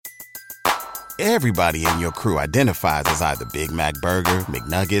Everybody in your crew identifies as either Big Mac Burger,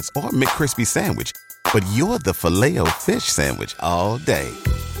 McNuggets, or McCrispy Sandwich. But you're the Filet-O-Fish Sandwich all day.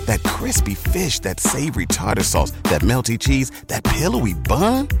 That crispy fish, that savory tartar sauce, that melty cheese, that pillowy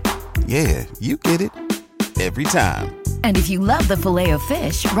bun. Yeah, you get it. Every time. And if you love the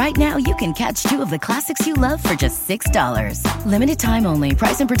Filet-O-Fish, right now you can catch two of the classics you love for just $6. Limited time only.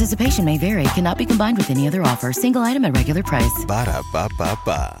 Price and participation may vary. Cannot be combined with any other offer. Single item at regular price.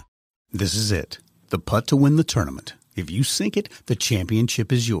 Ba-da-ba-ba-ba. This is it. The putt to win the tournament. If you sink it, the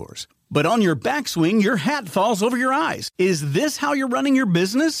championship is yours. But on your backswing, your hat falls over your eyes. Is this how you're running your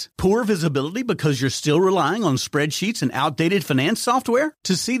business? Poor visibility because you're still relying on spreadsheets and outdated finance software?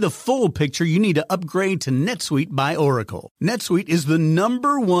 To see the full picture, you need to upgrade to NetSuite by Oracle. NetSuite is the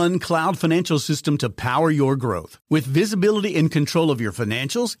 #1 cloud financial system to power your growth. With visibility and control of your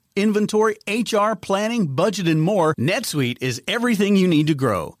financials, inventory, HR, planning, budget, and more, NetSuite is everything you need to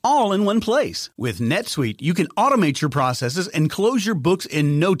grow, all in one place. With NetSuite, you can automate your processes and close your books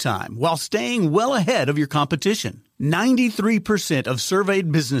in no time, while staying well ahead of your competition. 93% of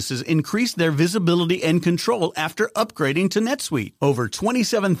surveyed businesses increased their visibility and control after upgrading to NetSuite. Over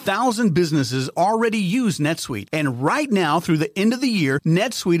 27,000 businesses already use NetSuite. And right now, through the end of the year,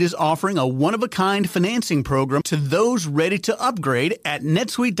 NetSuite is offering a one-of-a-kind financing program to those ready to upgrade at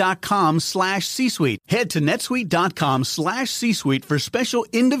netsuite.com/C-Suite. Head to netsuite.com/C-Suite for special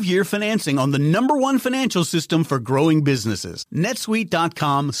end-of-year financing on the #1 financial system for growing businesses.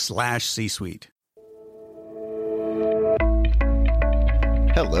 netsuite.com/C-Suite.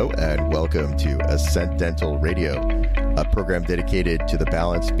 Hello and welcome to Ascent Dental Radio, a program dedicated to the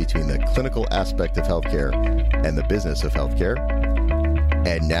balance between the clinical aspect of healthcare and the business of healthcare.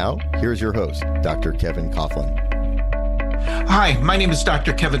 And now, here's your host, Dr. Kevin Coughlin. Hi, my name is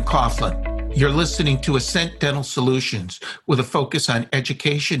Dr. Kevin Coughlin. You're listening to Ascent Dental Solutions with a focus on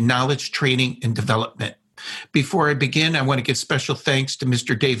education, knowledge, training, and development. Before I begin, I want to give special thanks to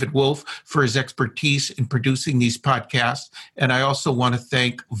Mr. David Wolf for his expertise in producing these podcasts. And I also want to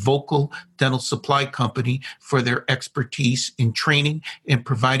thank Vocal Dental Supply Company for their expertise in training and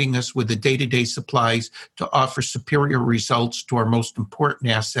providing us with the day-to-day supplies to offer superior results to our most important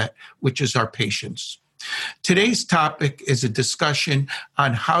asset, which is our patients. Today's topic is a discussion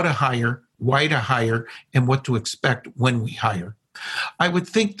on how to hire, why to hire, and what to expect when we hire. I would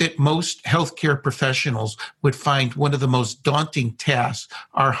think that most healthcare professionals would find one of the most daunting tasks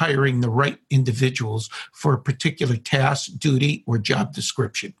are hiring the right individuals for a particular task, duty, or job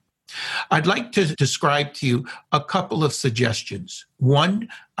description. I'd like to describe to you a couple of suggestions. One,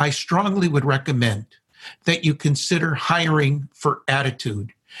 I strongly would recommend that you consider hiring for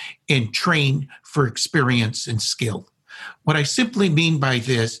attitude and train for experience and skill. What I simply mean by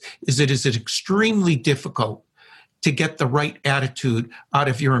this is it is extremely difficult to get the right attitude out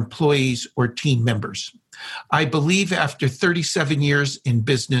of your employees or team members. I believe after 37 years in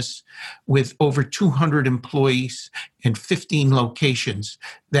business with over 200 employees and 15 locations,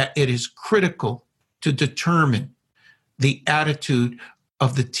 that it is critical to determine the attitude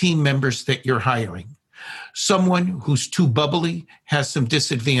of the team members that you're hiring. Someone who's too bubbly has some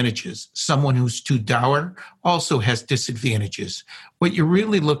disadvantages. Someone who's too dour also has disadvantages. What you're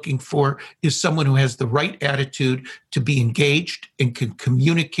really looking for is someone who has the right attitude to be engaged and can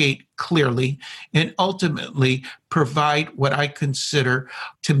communicate clearly and ultimately provide what I consider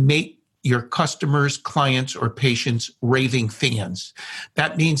to make your customers, clients, or patients raving fans.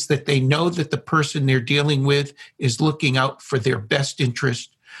 That means that they know that the person they're dealing with is looking out for their best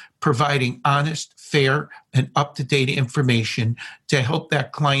interest, providing honest, fair, and up-to-date information to help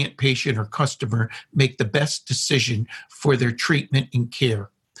that client, patient, or customer make the best decision for their treatment and care.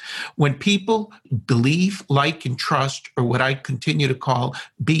 When people believe, like, and trust, or what I continue to call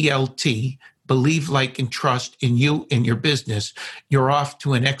BLT, believe, like, and trust in you and your business, you're off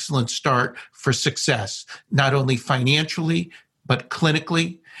to an excellent start for success, not only financially, but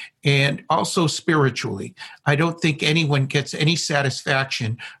clinically, and also spiritually. I don't think anyone gets any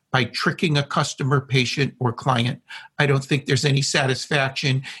satisfaction by tricking a customer, patient, or client. I don't think there's any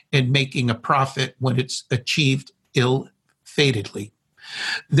satisfaction in making a profit when it's achieved ill-fatedly.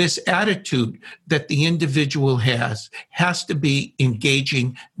 This attitude that the individual has to be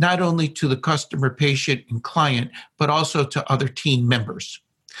engaging not only to the customer, patient, and client, but also to other team members.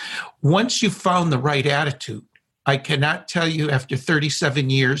 Once you've found the right attitude, I cannot tell you after 37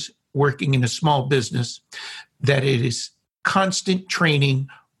 years working in a small business that it is constant training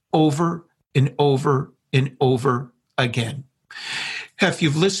over and over and over again. If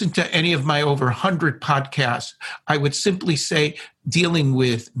you've listened to any of my over 100 podcasts, I would simply say dealing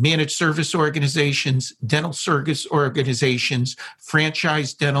with managed service organizations, dental service organizations,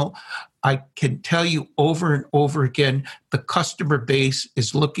 franchise dental, I can tell you over and over again, the customer base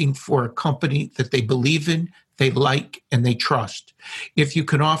is looking for a company that they believe in, they like, and they trust. If you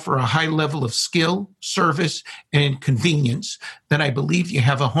can offer a high level of skill, service, and convenience, then I believe you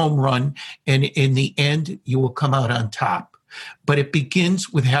have a home run, and in the end, you will come out on top. But it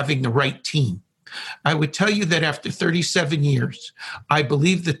begins with having the right team. I would tell you that after 37 years, I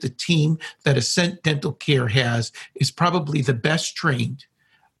believe that the team that Ascent Dental Care has is probably the best trained,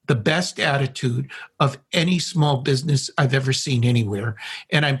 the best attitude of any small business I've ever seen anywhere.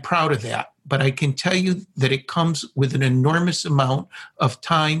 And I'm proud of that. But I can tell you that it comes with an enormous amount of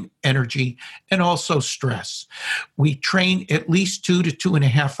time, energy, and also stress. We train at least 2 to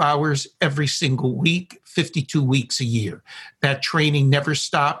 2.5 hours every single week, 52 weeks a year. That training never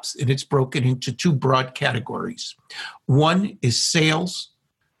stops, and it's broken into 2 broad categories. One is sales,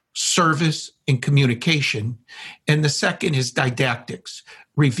 service, and communication. And the second is didactics,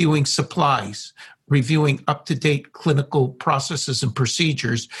 reviewing supplies, reviewing up-to-date clinical processes and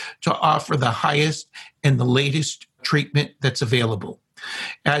procedures to offer the highest and the latest treatment that's available.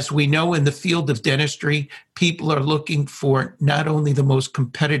 As we know in the field of dentistry, people are looking for not only the most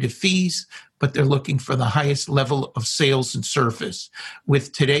competitive fees, but they're looking for the highest level of sales and service.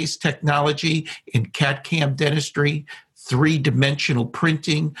 With today's technology in CAD/CAM dentistry, 3-dimensional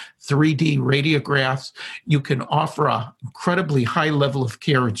printing, 3D radiographs, you can offer an incredibly high level of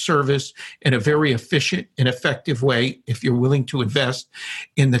care and service in a very efficient and effective way if you're willing to invest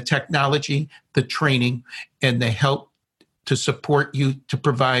in the technology, the training, and the help to support you to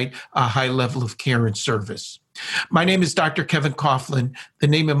provide a high level of care and service. My name is Dr. Kevin Coughlin. The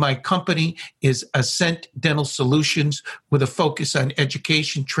name of my company is Ascent Dental Solutions with a focus on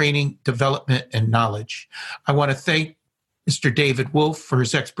education, training, development, and knowledge. I want to thank Mr. David Wolf for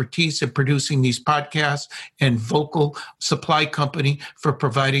his expertise in producing these podcasts, and Vocal Supply Company for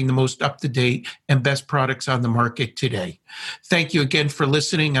providing the most up-to-date and best products on the market today. Thank you again for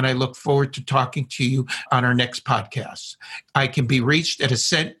listening, and I look forward to talking to you on our next podcast. I can be reached at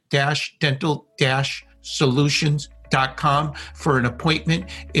ascent-dental-solutions.com for an appointment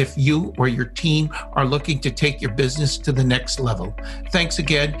if you or your team are looking to take your business to the next level. Thanks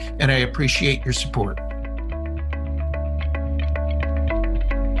again, and I appreciate your support.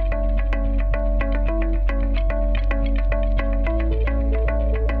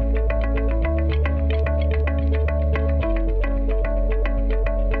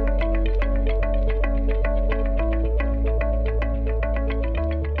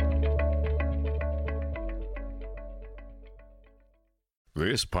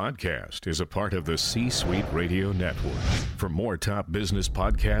 This podcast is a part of the C-Suite Radio Network. For more top business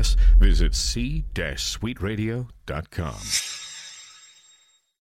podcasts, visit c-suiteradio.com.